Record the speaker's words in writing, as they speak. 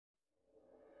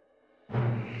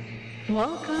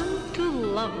Welcome to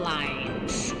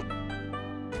Luvlines.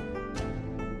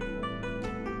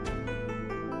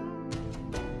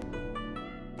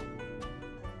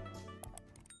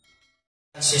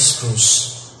 Francis Cruz.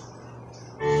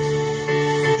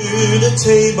 To the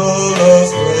table of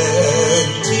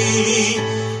plenty,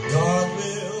 God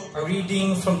will. A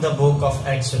reading from the book of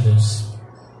Exodus.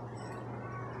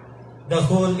 The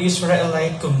whole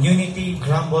Israelite community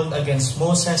grumbled against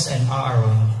Moses and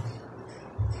Aaron.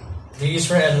 The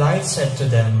Israelites said to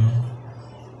them,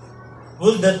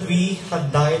 "Would that we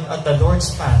had died at the Lord's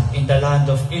hand in the land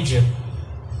of Egypt,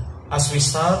 as we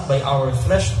sat by our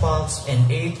flesh pots and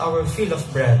ate our fill of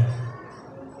bread.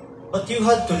 But you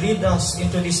had to lead us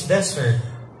into this desert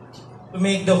to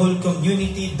make the whole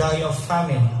community die of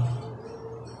famine."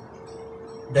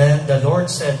 Then the Lord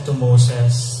said to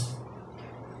Moses,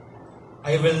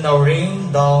 "I will now rain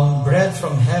down bread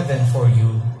from heaven for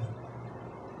you.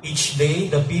 Each day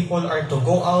the people are to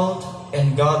go out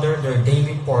and gather their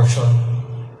daily portion.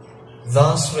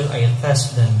 Thus will I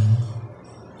test them,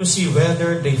 to see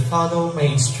whether they follow my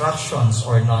instructions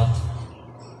or not.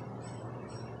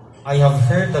 I have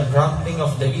heard the grumbling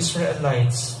of the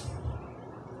Israelites.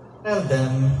 Tell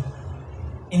them,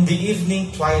 in the evening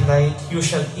twilight you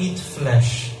shall eat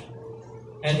flesh,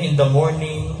 and in the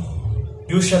morning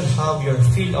you shall have your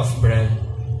fill of bread,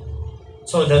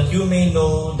 so that you may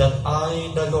know that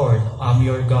I, the Lord, am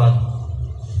your God."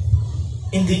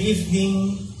 In the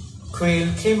evening, quail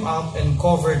came up and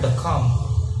covered the camp.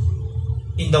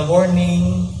 In the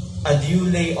morning, a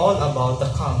dew lay all about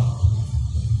the camp.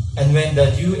 And when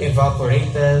the dew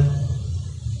evaporated,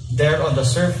 there on the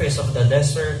surface of the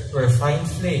desert were fine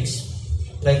flakes,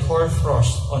 like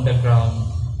hoarfrost on the ground.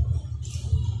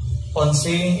 On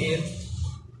seeing it,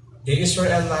 the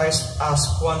Israelites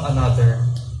asked one another,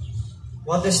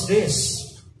 "What is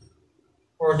this?"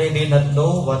 For they did not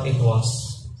know what it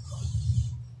was.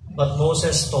 But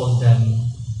Moses told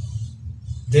them,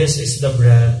 "This is the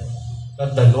bread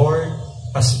that the Lord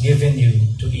has given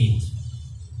you to eat."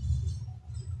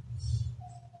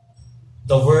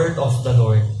 The word of the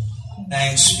Lord.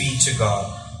 Thanks be to God.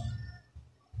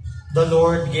 The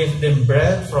Lord gave them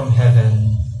bread from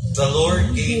heaven. The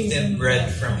Lord gave them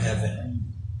bread from heaven.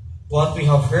 What we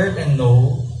have heard and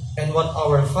know, and what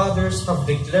our fathers have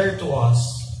declared to us,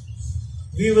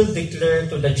 we will declare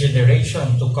to the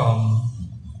generation to come,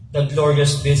 the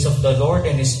glorious deeds of the Lord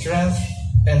and His strength,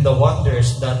 and the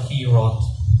wonders that He wrought.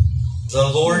 The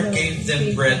Lord gave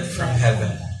them bread from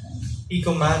heaven. He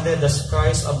commanded the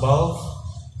skies above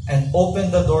and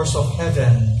opened the doors of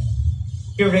heaven.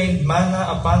 He rained manna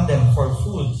upon them for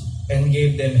food and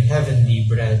gave them heavenly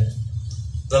bread.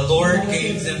 The Lord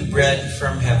gave them bread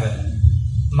from heaven.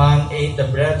 Man ate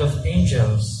the bread of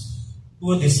angels,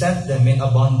 who sent them in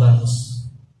abundance,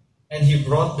 and He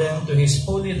brought them to His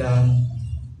holy land,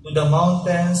 to the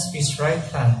mountains His right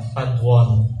hand had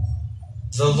won.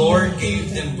 The Lord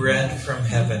gave them bread from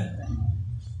heaven.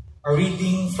 A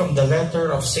reading from the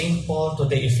letter of St. Paul to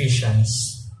the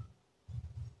Ephesians.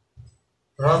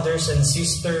 Brothers and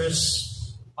sisters,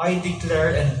 I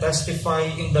declare and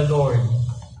testify in the Lord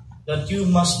that you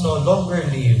must no longer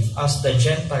live as the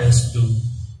Gentiles do,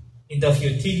 in the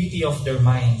futility of their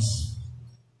minds.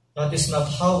 That is not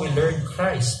how we learned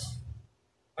Christ,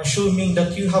 assuming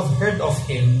that you have heard of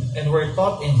Him and were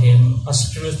taught in Him as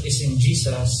truth is in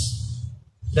Jesus,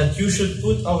 that you should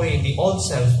put away the old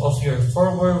self of your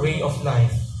former way of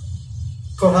life,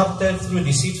 corrupted through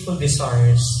deceitful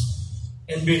desires,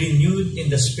 and be renewed in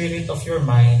the spirit of your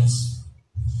minds,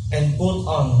 and put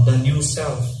on the new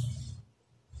self,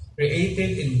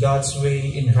 created in God's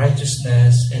way in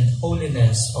righteousness and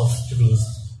holiness of truth.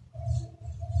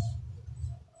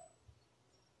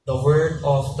 The word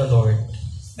of the Lord.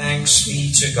 Thanks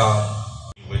be to God.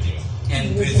 With you.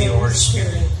 And with your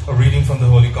spirit. A reading from the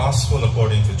Holy Gospel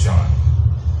according to John.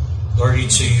 Glory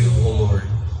to you, O Lord.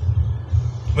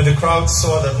 When the crowd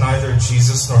saw that neither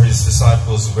Jesus nor his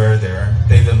disciples were there,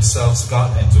 they themselves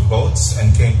got into boats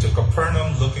and came to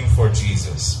Capernaum looking for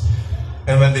Jesus.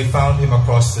 And when they found him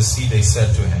across the sea, they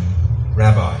said to him,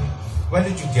 "Rabbi, when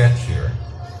did you get here?"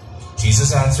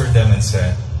 Jesus answered them and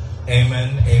said,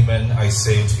 "Amen, amen, I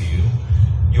say to you,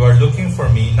 you are looking for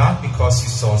me not because you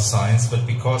saw signs, but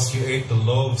because you ate the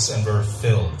loaves and were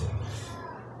filled.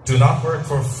 Do not work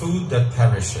for food that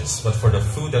perishes, but for the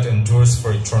food that endures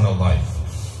for eternal life,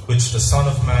 which the Son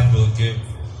of Man will give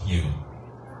you.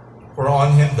 For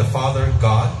on him the Father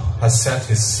God has set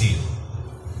his seal."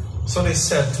 So they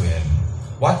said to him,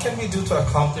 "What can we do to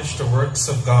accomplish the works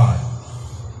of God?"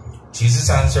 Jesus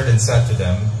answered and said to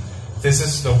them, "This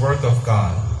is the work of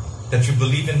God, that you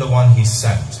believe in the one he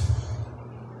sent."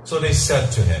 So they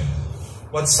said to him,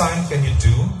 What sign can you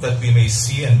do that we may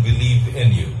see and believe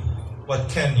in you? What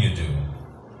can you do?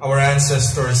 Our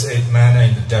ancestors ate manna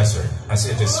in the desert. As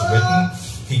it is written,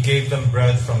 He gave them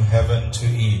bread from heaven to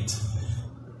eat.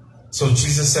 So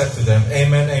Jesus said to them,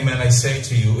 Amen, amen, I say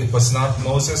to you, it was not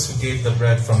Moses who gave the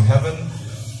bread from heaven.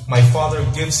 My Father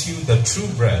gives you the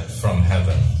true bread from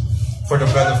heaven. For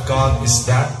the bread of God is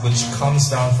that which comes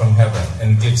down from heaven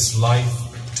and gives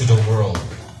life to the world.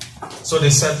 So they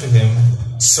said to him,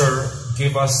 Sir,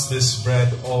 give us this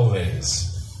bread always.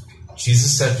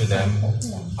 Jesus said to them,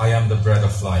 I am the bread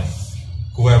of life.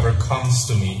 Whoever comes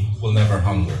to me will never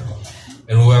hunger,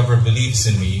 and whoever believes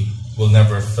in me will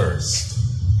never thirst.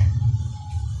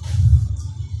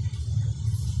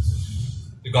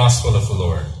 The Gospel of the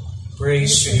Lord.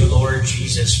 Praise to you, Lord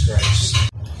Jesus Christ.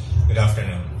 Good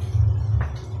afternoon.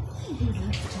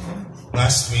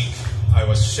 Last week, I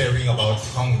was sharing about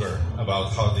hunger,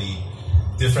 about how the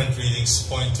different readings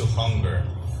point to hunger,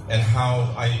 and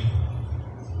how I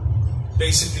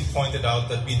basically pointed out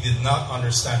that we did not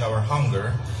understand our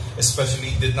hunger,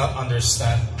 especially did not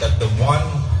understand that the one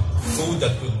food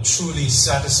that would truly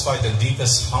satisfy the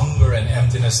deepest hunger and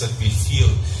emptiness that we feel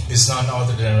is none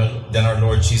other than our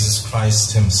Lord Jesus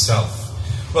Christ Himself.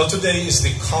 Well, today is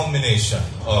the culmination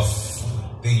of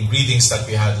the readings that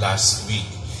we had last week.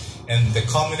 And the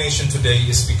culmination today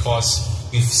is because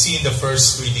we've seen the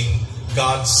first reading,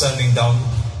 God sending down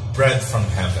bread from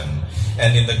heaven.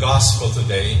 And in the Gospel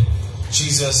today,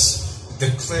 Jesus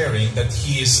declaring that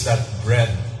He is that bread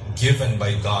given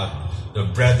by God, the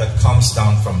bread that comes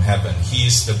down from heaven. He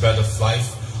is the bread of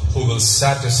life who will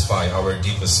satisfy our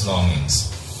deepest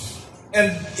longings.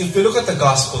 And if we look at the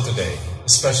Gospel today,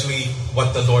 especially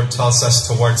what the Lord tells us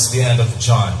towards the end of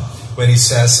John, when He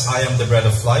says, I am the bread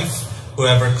of life,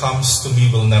 whoever comes to me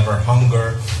will never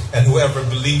hunger, and whoever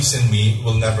believes in me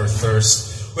will never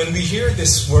thirst. When we hear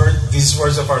these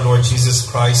words of our Lord Jesus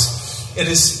Christ, it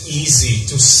is easy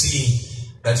to see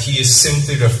that He is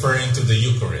simply referring to the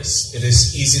Eucharist. It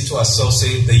is easy to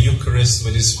associate the Eucharist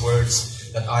with His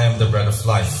words that I am the bread of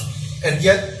life. And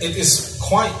yet it is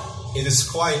quite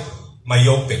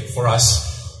myopic for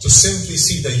us to simply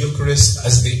see the Eucharist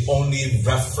as the only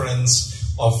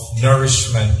reference of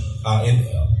nourishment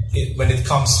when it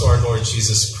comes to our Lord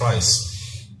Jesus Christ.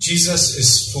 Jesus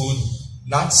is food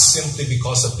not simply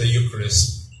because of the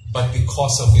Eucharist, but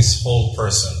because of His whole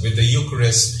person. With the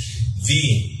Eucharist,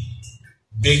 the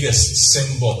biggest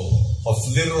symbol of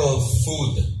literal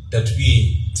food that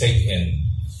we take in.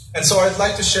 And so I'd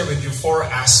like to share with you 4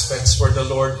 aspects where the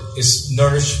Lord is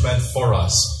nourishment for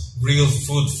us, real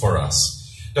food for us.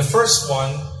 The first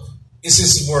one is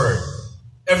His Word.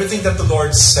 Everything that the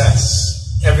Lord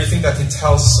says, everything that He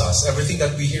tells us, everything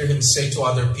that we hear Him say to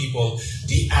other people,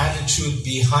 the attitude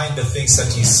behind the things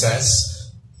that He says,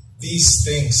 these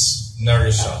things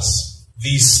nourish us.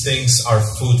 These things are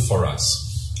food for us.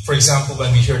 For example,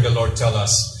 when we hear the Lord tell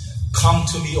us, come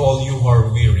to me all you who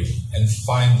are weary and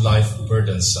find life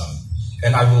burdensome,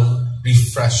 and I will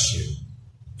refresh you.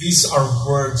 These are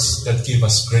words that give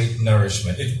us great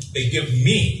nourishment. They give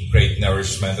me great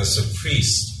nourishment as a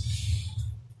priest.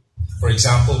 For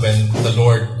example, when the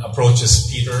Lord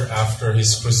approaches Peter after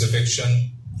His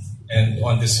crucifixion, and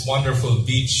on this wonderful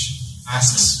beach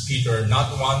asks Peter,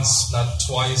 not once, not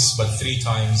twice, but 3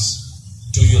 times,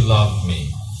 do you love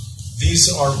me?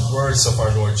 These are words of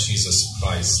our Lord Jesus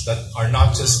Christ that are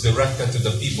not just directed to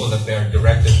the people that they are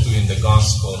directed to in the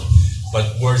Gospel,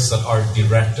 but words that are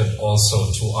directed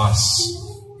also to us.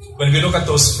 When we look at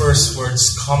those first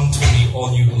words, come to me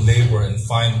all you who labor and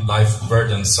find life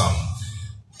burdensome,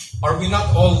 are we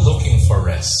not all looking for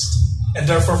rest? And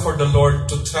therefore for the Lord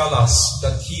to tell us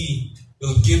that He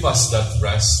will give us that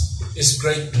rest is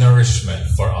great nourishment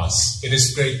for us. It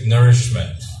is great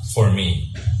nourishment for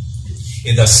me.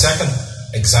 In the second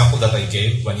example that I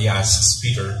gave, when He asks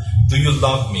Peter, do you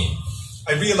love me?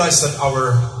 I realized that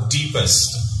our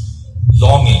deepest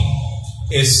longing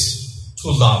is to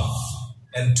love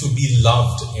and to be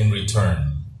loved in return.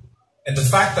 And the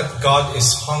fact that God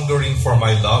is hungering for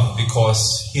my love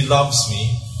because He loves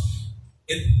me,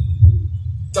 it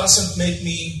doesn't make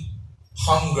me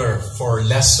hunger for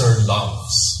lesser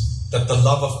loves. That the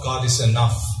love of God is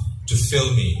enough to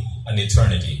fill me an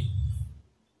eternity.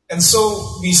 And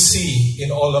so we see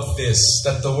in all of this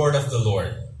that the word of the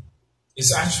Lord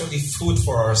is actually food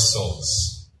for our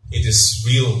souls. It is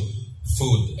real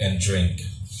food and drink.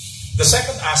 The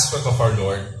second aspect of our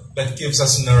Lord that gives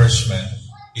us nourishment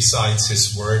besides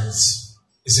His words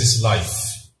is His life.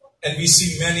 And we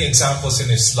see many examples in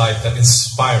His life that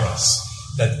inspire us,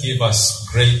 that give us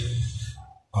great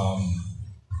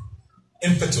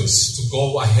impetus to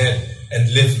go ahead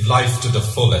and live life to the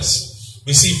fullest.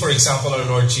 We see, for example, our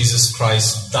Lord Jesus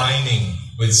Christ dining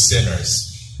with sinners,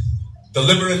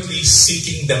 deliberately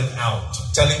seeking them out,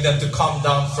 telling them to come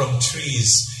down from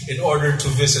trees in order to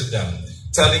visit them,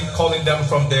 calling them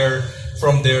from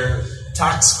their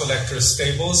tax collectors'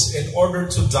 tables in order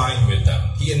to dine with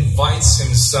them. He invites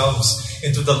himself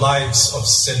into the lives of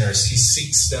sinners. He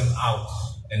seeks them out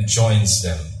and joins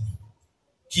them.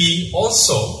 He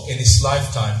also, in his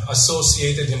lifetime,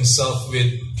 associated himself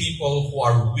with people who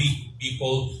are weak,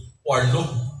 people who are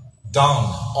looked down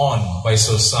on by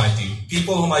society,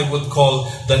 people whom I would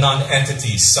call the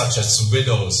non-entities, such as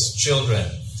widows, children,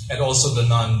 and also the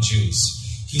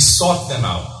non-Jews. He sought them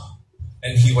out,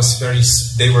 and he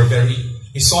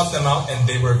sought them out, and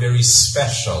they were very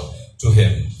special to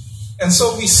him. And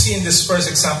so we see in this first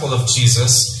example of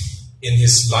Jesus, in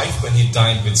his life when he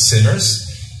dined with sinners,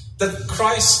 that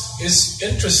Christ is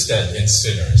interested in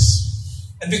sinners.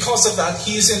 And because of that,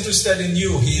 he is interested in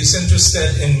you. He is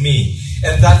interested in me.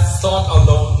 And that thought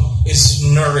alone is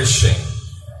nourishing.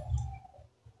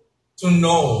 To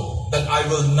know that I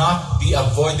will not be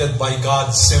avoided by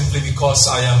God simply because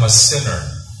I am a sinner.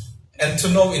 And to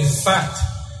know, in fact,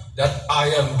 that I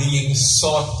am being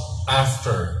sought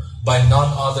after by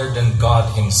none other than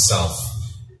God himself.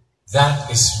 That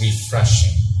is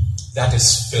refreshing. That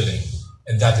is filling.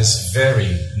 And that is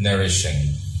very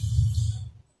nourishing.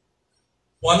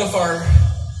 One of our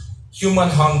human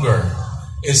hunger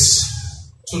is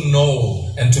to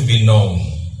know and to be known.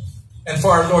 And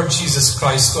for our Lord Jesus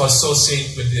Christ to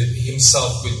associate with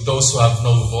himself with those who have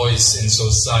no voice in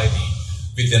society,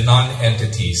 with the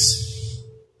non-entities,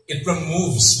 it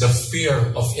removes the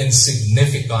fear of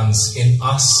insignificance in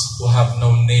us who have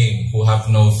no name, who have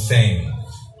no fame.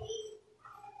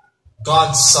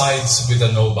 God sides with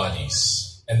the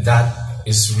nobodies, and that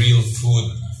is real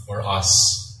food for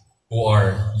us who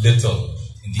are little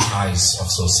in the eyes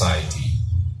of society.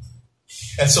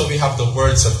 And so we have the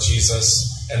words of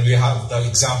Jesus, and we have the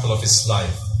example of his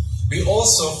life. We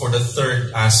also, for the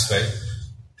third aspect,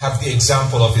 have the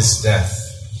example of his death.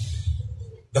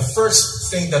 The first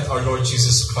thing that our Lord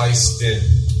Jesus Christ did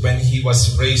when he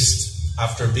was raised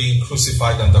after being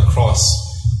crucified on the cross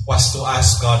was to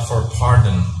ask God for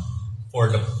pardon for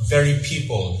the very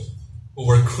people who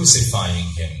were crucifying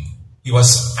him. He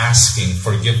was asking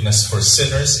forgiveness for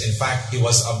sinners. In fact, he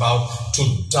was about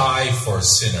to die for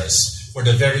sinners, for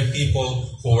the very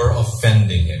people who were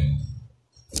offending him.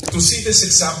 To see this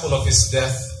example of his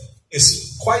death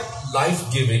is quite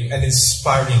life-giving and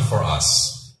inspiring for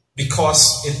us,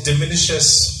 because it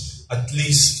diminishes, at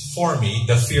least for me,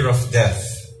 the fear of death.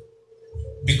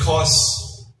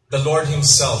 Because the Lord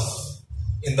himself,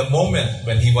 in the moment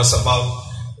when he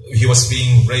was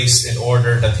being raised in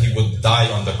order that he would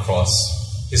die on the cross,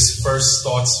 his first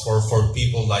thoughts were for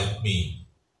people like me,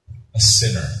 a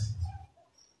sinner.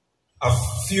 A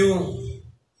few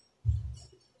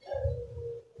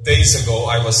days ago,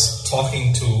 I was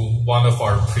talking to one of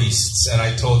our priests, and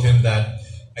I told him that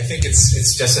I think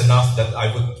it's just enough that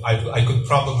I could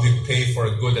probably pay for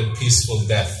a good and peaceful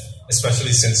death,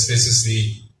 especially since this is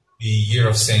the year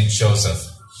of Saint Joseph.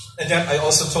 And then I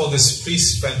also told this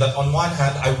priest friend that on one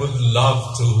hand, I would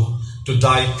love to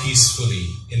die peacefully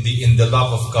in the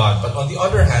love of God. But on the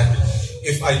other hand,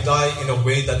 if I die in a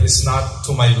way that is not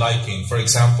to my liking, for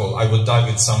example, I would die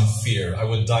with some fear, I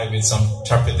would die with some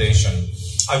trepidation,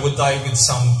 I would die with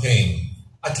some pain,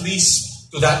 at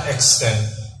least to that extent,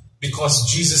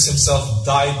 because Jesus himself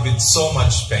died with so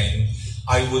much pain,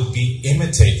 I would be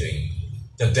imitating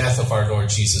the death of our Lord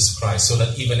Jesus Christ, so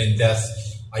that even in death,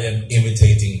 I am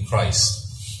imitating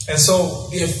Christ. And so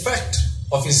the effect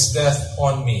of his death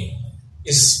on me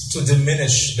is to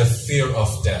diminish the fear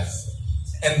of death.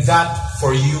 And that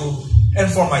for you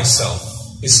and for myself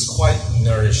is quite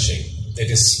nourishing. It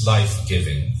is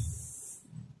life-giving.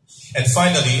 And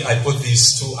finally, I put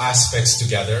these two aspects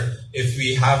together. If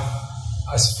we have,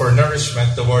 as for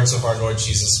nourishment, the words of our Lord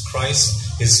Jesus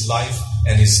Christ, his life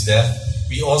and his death,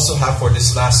 we also have for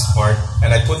this last part,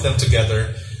 and I put them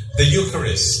together, the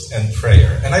Eucharist and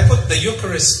prayer. And I put the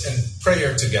Eucharist and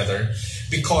prayer together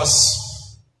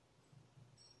because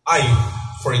I,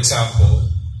 for example,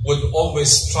 would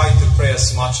always try to pray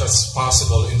as much as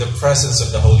possible in the presence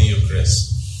of the Holy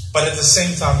Eucharist. But at the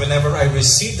same time, whenever I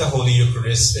receive the Holy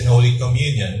Eucharist in Holy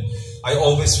Communion, I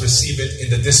always receive it in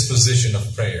the disposition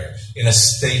of prayer, in a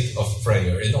state of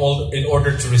prayer, in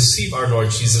order to receive our Lord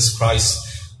Jesus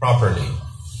Christ properly.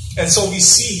 And so we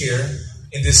see here,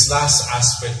 in this last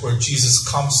aspect where Jesus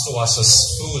comes to us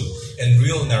as food and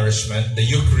real nourishment, the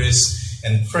Eucharist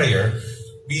and prayer,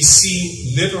 we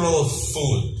see literal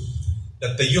food,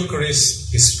 that the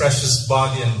Eucharist, his precious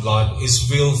body and blood, is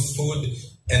real food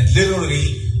and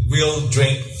literally will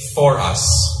drink for us.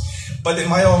 But in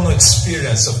my own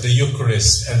experience of the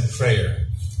Eucharist and prayer,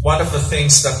 one of the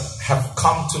things that have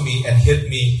come to me and hit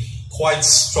me quite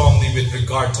strongly with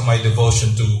regard to my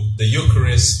devotion to the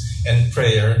Eucharist and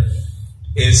prayer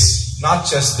is not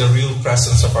just the real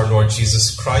presence of our Lord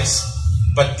Jesus Christ,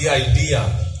 but the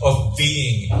idea of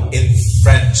being in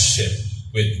friendship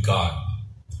with God.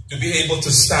 To be able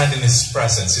to stand in His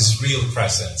presence, His real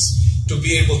presence. To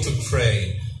be able to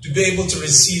pray. To be able to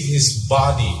receive His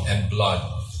body and blood.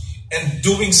 And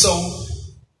doing so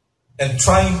and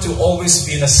trying to always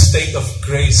be in a state of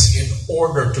grace in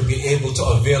order to be able to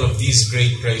avail of these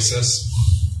great graces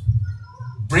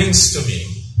brings to me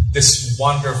this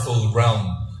wonderful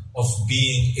realm of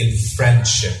being in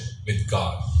friendship with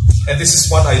God. And this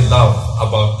is what I love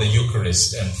about the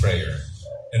Eucharist and prayer,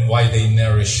 and why they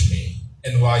nourish me,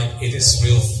 and why it is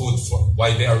real food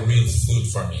why they are real food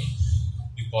for me,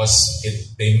 because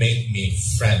they make me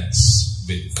friends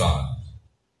with God.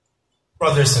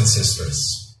 Brothers and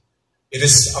sisters, it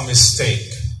is a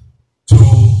mistake to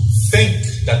think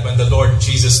that when the Lord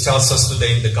Jesus tells us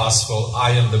today in the Gospel,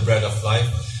 I am the bread of life,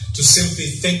 to simply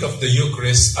think of the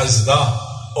Eucharist as the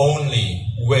only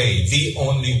way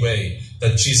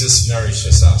that Jesus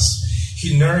nourishes us.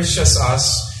 He nourishes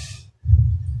us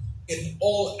in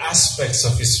all aspects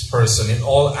of His person, in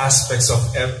all aspects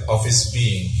of His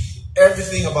being.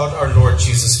 Everything about our Lord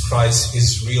Jesus Christ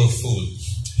is real food.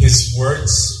 His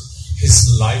words,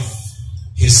 His life,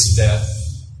 His death,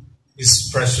 His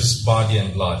precious body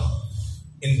and blood.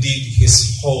 Indeed,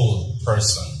 His whole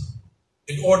person.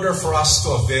 In order for us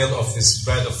to avail of this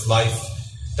bread of life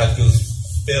that will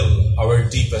fill our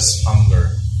deepest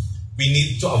hunger, we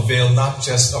need to avail not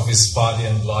just of His body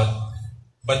and blood,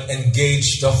 but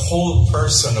engage the whole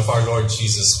person of our Lord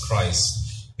Jesus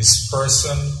Christ. His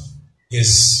person,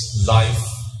 His life,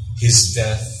 His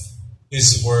death,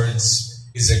 His words,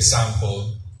 His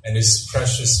example, and His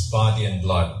precious body and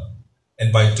blood.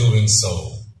 And by doing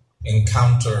so,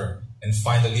 encounter and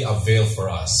finally avail for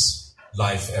us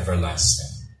life everlasting.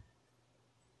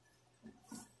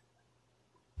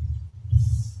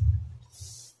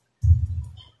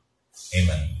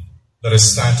 Amen. Let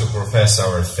us stand to profess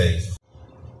our faith.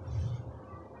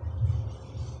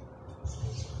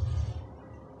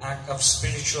 Act of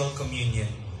spiritual communion.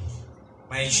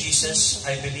 My Jesus,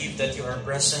 I believe that you are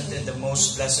present in the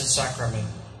most blessed sacrament.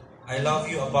 I love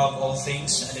you above all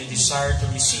things, and I desire to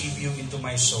receive you into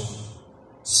my soul.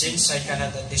 Since I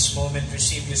cannot at this moment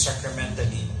receive you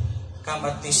sacramentally, come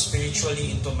at least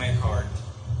spiritually into my heart.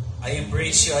 I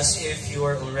embrace you as if you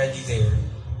are already there,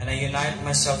 and I unite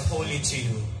myself wholly to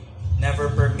you. Never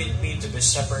permit me to be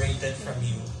separated from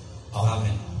you.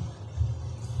 Amen.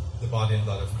 The body and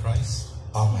blood of Christ.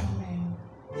 Amen.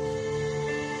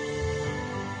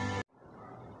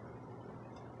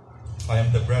 I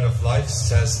am the bread of life,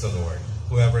 says the Lord.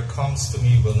 Whoever comes to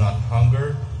me will not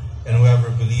hunger, and whoever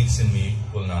believes in me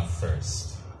will not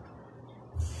thirst.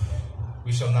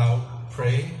 We shall now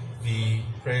pray the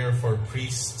prayer for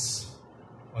priests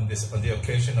on the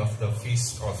occasion of the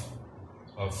feast on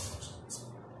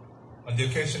the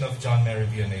occasion of John Mary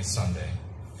Vianney Sunday.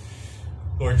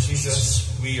 Lord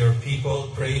Jesus, we your people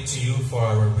pray to you for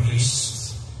our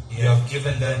priests. You have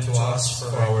given them to us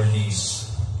for our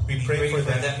needs. We pray for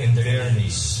them in their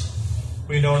needs.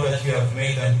 We know that you have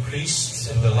made them priests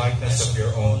in the likeness of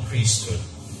your own priesthood.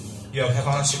 You have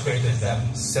consecrated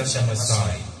them, set them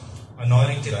aside,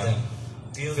 anointed them,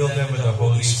 filled them with the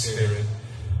Holy Spirit,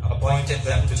 appointed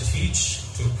them to teach,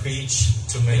 to preach,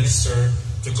 to minister,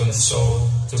 to console,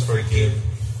 to forgive,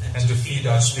 and to feed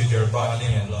us with your body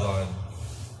and blood.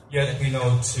 Yet we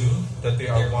know too that they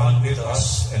are one with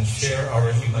us and share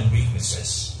our human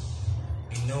weaknesses.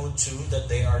 We know too that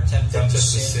they are tempted to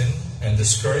sin and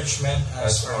discouragement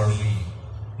as are we,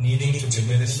 needing to be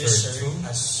ministered to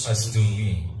as do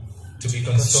we, to be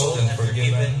consoled and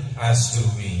forgiven as do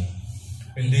we.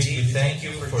 Indeed, we thank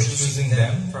you for choosing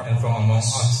them and from among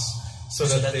us, so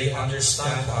that they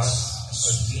understand us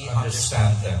as we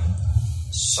understand them,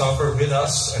 suffer with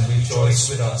us and rejoice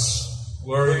with us,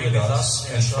 worry with us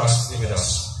and trust with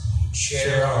us,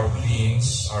 share our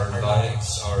beings, our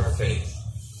lives, our faith.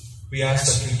 We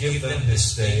ask that you give them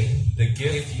this day the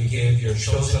gift you gave your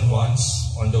chosen ones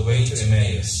on the way to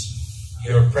Emmaus,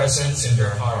 your presence in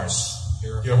their hearts,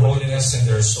 your holiness in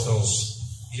their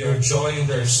souls, your joy in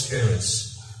their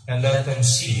spirits, and let them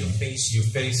see you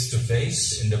face to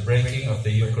face in the breaking of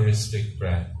the Eucharistic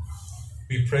bread.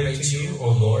 We pray to you,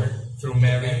 O Lord, through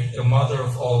Mary, the mother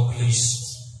of all priests,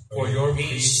 for your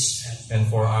priests and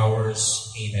for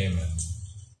ours. Amen.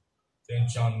 Saint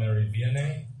John Mary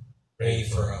Vianney, pray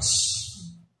for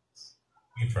us.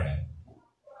 We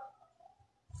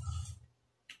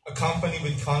Accompany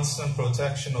with constant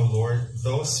protection, O Lord,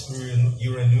 those who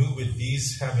you renew with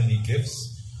these heavenly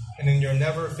gifts, and in your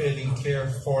never-failing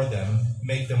care for them,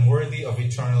 make them worthy of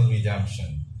eternal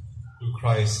redemption. Through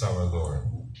Christ our Lord.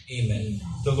 Amen.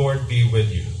 The Lord be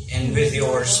with you. And with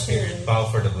your spirit. Bow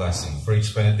for the blessing. For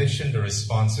each benediction, the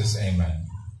response is Amen.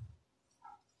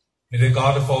 May the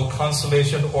God of all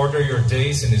consolation order your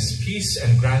days in his peace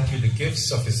and grant you the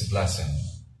gifts of his blessing.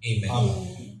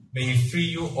 Amen. May he free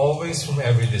you always from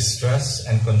every distress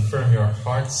and confirm your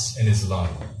hearts in his love.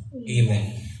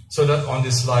 Amen. So that on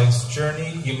this life's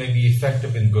journey you may be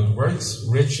effective in good works,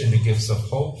 rich in the gifts of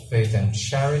hope, faith, and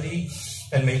charity,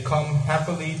 and may come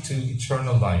happily to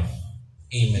eternal life.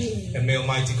 Amen. And may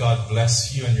Almighty God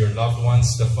bless you and your loved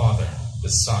ones, the Father, the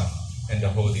Son, and the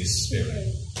Holy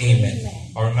Spirit. Amen.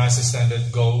 Our Mass is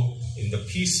ended. Go in the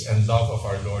peace and love of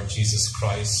our Lord Jesus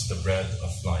Christ, the bread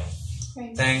of life.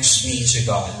 Thanks be to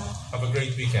God. Have a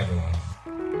great week, everyone.